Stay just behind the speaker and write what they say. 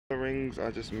The rings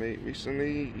I just made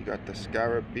recently. You got the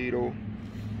scarab beetle.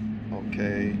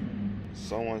 Okay.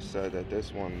 Someone said that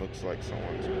this one looks like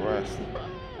someone's breast.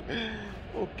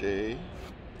 Okay.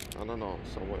 I don't know.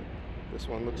 This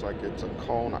one looks like it's a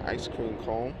cone, an ice cream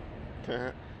cone.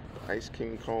 Ice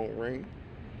cream cone ring.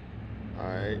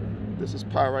 Alright. This is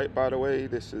pyrite, by the way.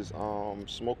 This is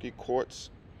smoky quartz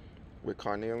with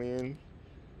carnelian.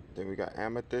 Then we got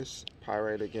amethyst,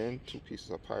 pyrite again, 2 pieces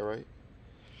of pyrite.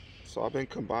 So I've been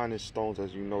combining stones,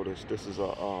 as you notice. This is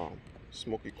a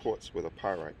smoky quartz with a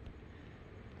pyrite,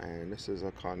 and this is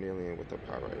a carnelian with a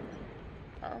pyrite.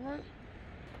 All right,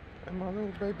 and my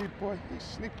little baby boy, he's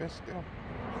sleeping still.